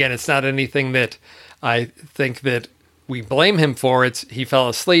 And again, it's not anything that I think that we blame him for. It's he fell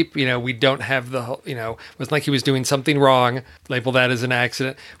asleep. We don't have the whole, it wasn't like he was doing something wrong. Label that as an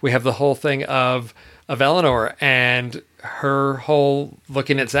accident. We have the whole thing of Eleanor and her whole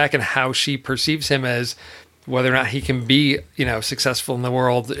looking at Zach and how she perceives him as whether or not he can be, successful in the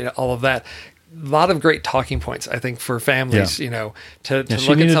world, all of that. A lot of great talking points, I think, for families, to she look at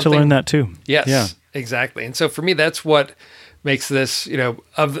needed something. to learn that too. Yes, yeah. Exactly. And so for me, that's what makes this,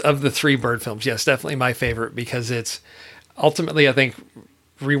 of the 3 Bird films, yes, definitely my favorite, because it's ultimately, I think,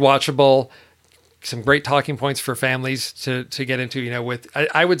 rewatchable, some great talking points for families to get into, with,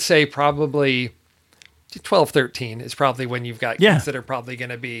 I would say probably 12, 13 is probably when you've got kids that are probably going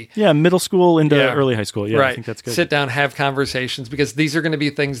to be... Yeah, middle school into early high school. Yeah, right. I think that's good. Sit down, have conversations, because these are going to be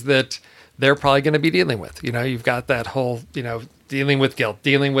things that they're probably going to be dealing with. You've got that whole, dealing with guilt,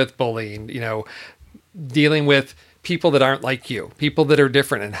 dealing with bullying, dealing with people that aren't like you, people that are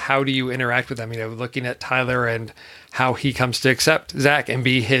different, and how do you interact with them? Looking at Tyler and how he comes to accept Zach and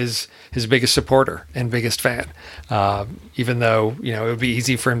be his biggest supporter and biggest fan. Even though, it would be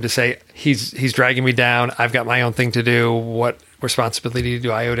easy for him to say, he's dragging me down. I've got my own thing to do. What responsibility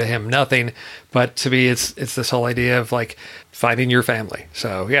do I owe to him? Nothing. But to me, it's this whole idea of like finding your family.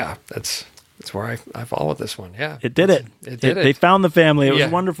 So yeah, that's where I fall with this one. Yeah. It did it. They found the family. It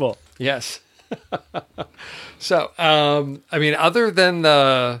was wonderful. Yes. So, other than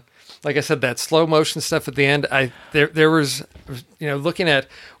like I said, that slow motion stuff at the end, there was, looking at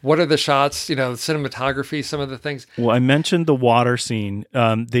what are the shots, cinematography, some of the things. Well, I mentioned the water scene.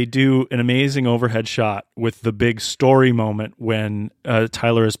 They do an amazing overhead shot with the big story moment when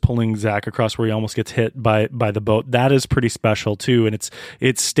Tyler is pulling Zach across where he almost gets hit by the boat. That is pretty special too, and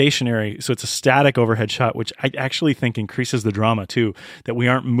it's stationary, so it's a static overhead shot, which I actually think increases the drama too. That we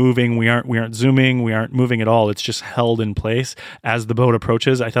aren't moving, we aren't zooming, we aren't moving at all. It's just held in place as the boat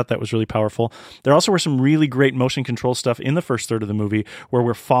approaches. I thought that was really powerful. There also were some really great motion control stuff in the first third of the movie where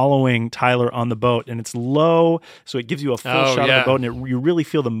we're following Tyler on the boat, and it's low, so it gives you a full shot of the boat, and you really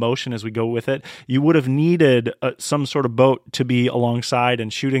feel the motion as we go with it. You would have needed some sort of boat to be alongside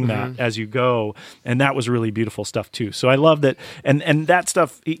and shooting that as you go, and that was really beautiful stuff too. So I loved it, and that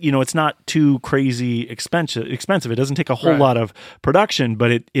stuff, it's not too crazy expensive. It doesn't take a whole lot of production,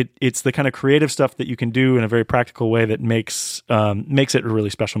 but it's the kind of creative stuff that you can do in a very practical way that makes it a really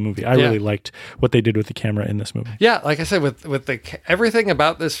special movie. I really liked what they did with the camera in this movie. Yeah, like I said, with everything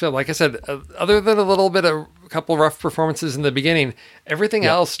about this film, like I said, other than a couple rough performances in the beginning, everything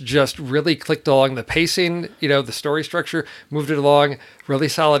else just really clicked along. The pacing, the story structure moved it along. Really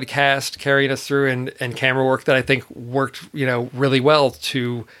solid cast carrying us through, and camera work that I think worked, really well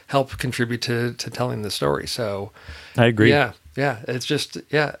to help contribute to telling the story. So I agree. Yeah, it's just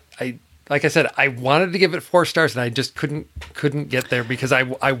like I said, I wanted to give it 4 stars, and I just couldn't get there because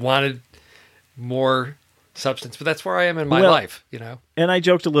I wanted more substance, but that's where I am in my life, And I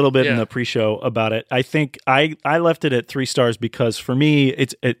joked a little bit in the pre-show about it. I think I left it at 3 stars because for me,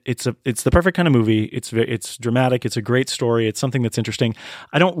 it's the perfect kind of movie. It's dramatic. It's a great story. It's something that's interesting.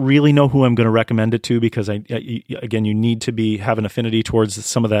 I don't really know who I'm going to recommend it to because again, you need to have an affinity towards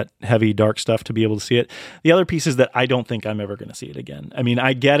some of that heavy, dark stuff to be able to see it. The other piece is that I don't think I'm ever going to see it again. I mean,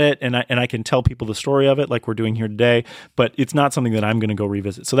 I get it, and I can tell people the story of it like we're doing here today, but it's not something that I'm going to go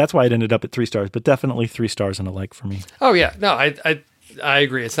revisit. So that's why it ended up at 3 stars, but definitely 3 stars and a like for me. Oh yeah, no, I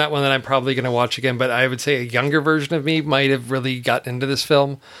agree. It's not one that I'm probably going to watch again, but I would say a younger version of me might have really gotten into this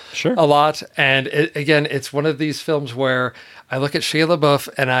film a lot. And it's one of these films where I look at Shia LaBeouf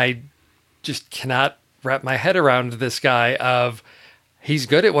and I just cannot wrap my head around this guy he's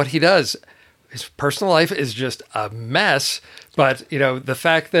good at what he does. His personal life is just a mess, but the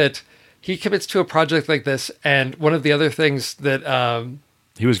fact that he commits to a project like this, and one of the other things that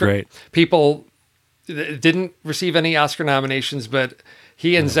he was great. People didn't receive any Oscar nominations, but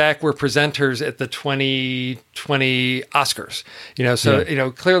he and Zach were presenters at the 2020 Oscars.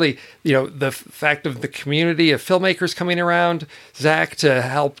 Clearly, the fact of the community of filmmakers coming around Zach to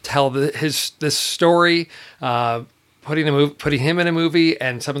help tell this story, putting him in a movie,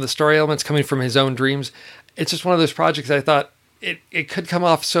 and some of the story elements coming from his own dreams. It's just one of those projects I thought it could come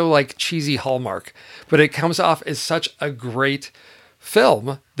off so like cheesy Hallmark, but it comes off as such a great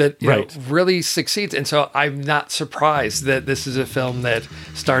film that really succeeds. And so I'm not surprised that this is a film that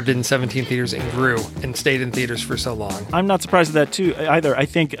started in 17 theaters and grew and stayed in theaters for so long. I'm not surprised at that too either. I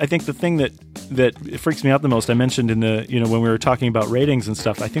think the thing that that freaks me out the most, I mentioned in the, when we were talking about ratings and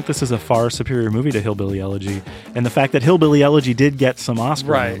stuff, I think this is a far superior movie to Hillbilly Elegy. And the fact that Hillbilly Elegy did get some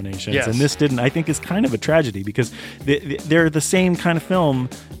Oscar nominations and this didn't, I think is kind of a tragedy, because they're the same kind of film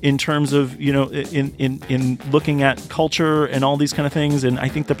in terms of, in looking at culture and all these kind of things. And I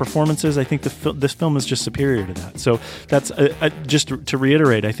think the performances, I think this film is just superior to that. So that's just to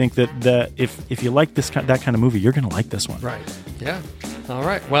reiterate, I think that if you like that kind of movie, you're going to like this one. Right. Yeah. All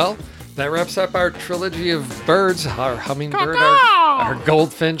right. Well, that wraps up our trilogy of birds, our hummingbird, our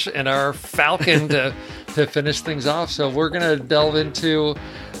goldfinch, and our falcon to finish things off. So we're going to delve into,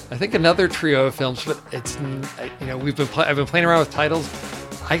 I think, another trio of films, but it's, I've been playing around with titles.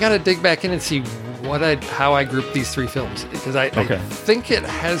 I got to dig back in and see how I group these three films, because I think it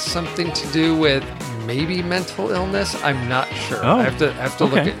has something to do with maybe mental illness. I'm not sure. I have to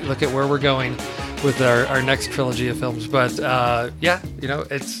look at where we're going with our next trilogy of films. But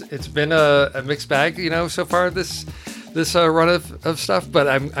it's been a mixed bag, so far this run of stuff. But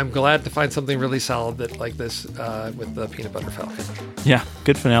I'm glad to find something really solid like this with the Peanut Butter Falcon. Yeah,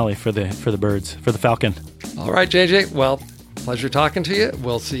 good finale for the birds, for the Falcon. All right, JJ. Well, pleasure talking to you.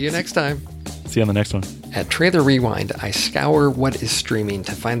 We'll see you next time. See you on the next one. At Trailer Rewind, I scour what is streaming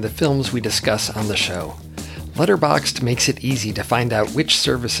to find the films we discuss on the show. Letterboxd makes it easy to find out which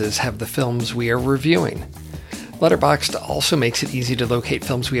services have the films we are reviewing. Letterboxd also makes it easy to locate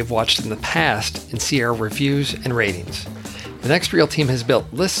films we have watched in the past and see our reviews and ratings. The Next Reel team has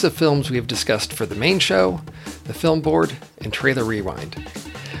built lists of films we have discussed for the main show, the Film Board, and Trailer Rewind.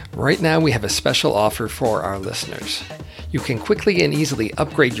 Right now we have a special offer for our listeners. You can quickly and easily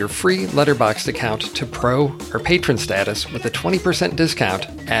upgrade your free Letterboxd account to Pro or Patron status with a 20% discount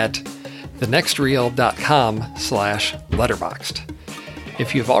at thenextreel.com/letterboxd.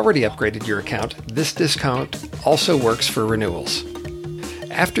 If you've already upgraded your account, this discount also works for renewals.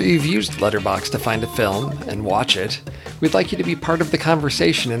 After you've used Letterboxd to find a film and watch it, we'd like you to be part of the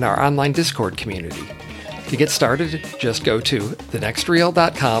conversation in our online Discord community. To get started, just go to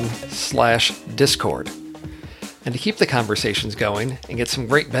thenextreel.com/discord. And to keep the conversations going and get some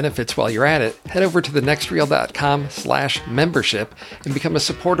great benefits while you're at it, head over to thenextreel.com/membership and become a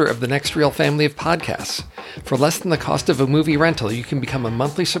supporter of the Next Reel family of podcasts. For less than the cost of a movie rental, you can become a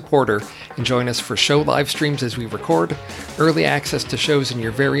monthly supporter and join us for show live streams as we record, early access to shows in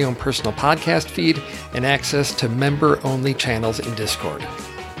your very own personal podcast feed, and access to member-only channels in Discord.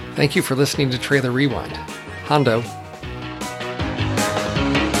 Thank you for listening to Trailer Rewind. Hondo.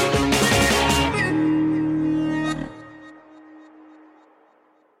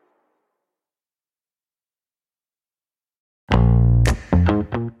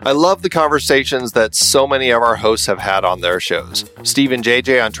 I love the conversations that so many of our hosts have had on their shows. Steve and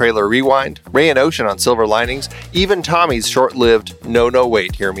JJ on Trailer Rewind, Ray and Ocean on Silver Linings, even Tommy's short-lived No,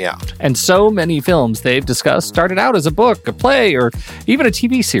 Wait, Hear Me Out. And so many films they've discussed started out as a book, a play, or even a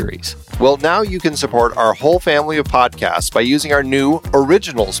TV series. Well, now you can support our whole family of podcasts by using our new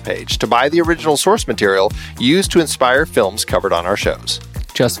Originals page to buy the original source material used to inspire films covered on our shows.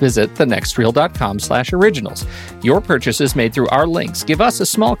 Just visit thenextreel.com/originals. Your purchases made through our links give us a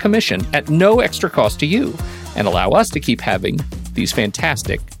small commission at no extra cost to you and allow us to keep having these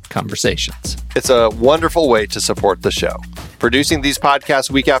fantastic conversations. It's a wonderful way to support the show. Producing these podcasts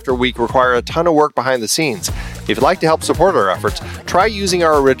week after week require a ton of work behind the scenes. If you'd like to help support our efforts, try using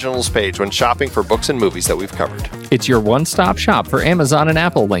our Originals page when shopping for books and movies that we've covered. It's your one-stop shop for Amazon and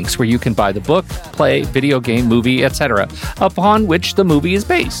Apple links where you can buy the book, play, video game, movie, etc., upon which the movie is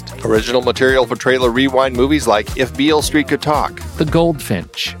based. Original material for Trailer Rewind movies like If Beale Street Could Talk, The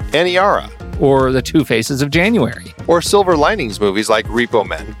Goldfinch, Aniara, or The Two Faces of January. Or Silver Linings movies like Repo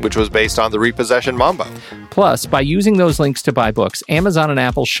Men, which was based on the Repossession Mambo. Plus, by using those links to buy books, Amazon and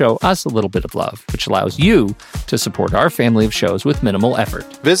Apple show us a little bit of love, which allows you to support our family of shows with minimal effort.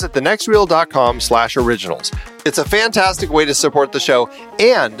 Visit thenextreel.com/originals. It's a fantastic way to support the show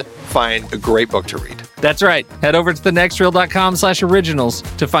and find a great book to read. That's right. Head over to thenextreel.com/originals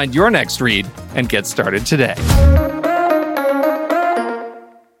to find your next read and get started today.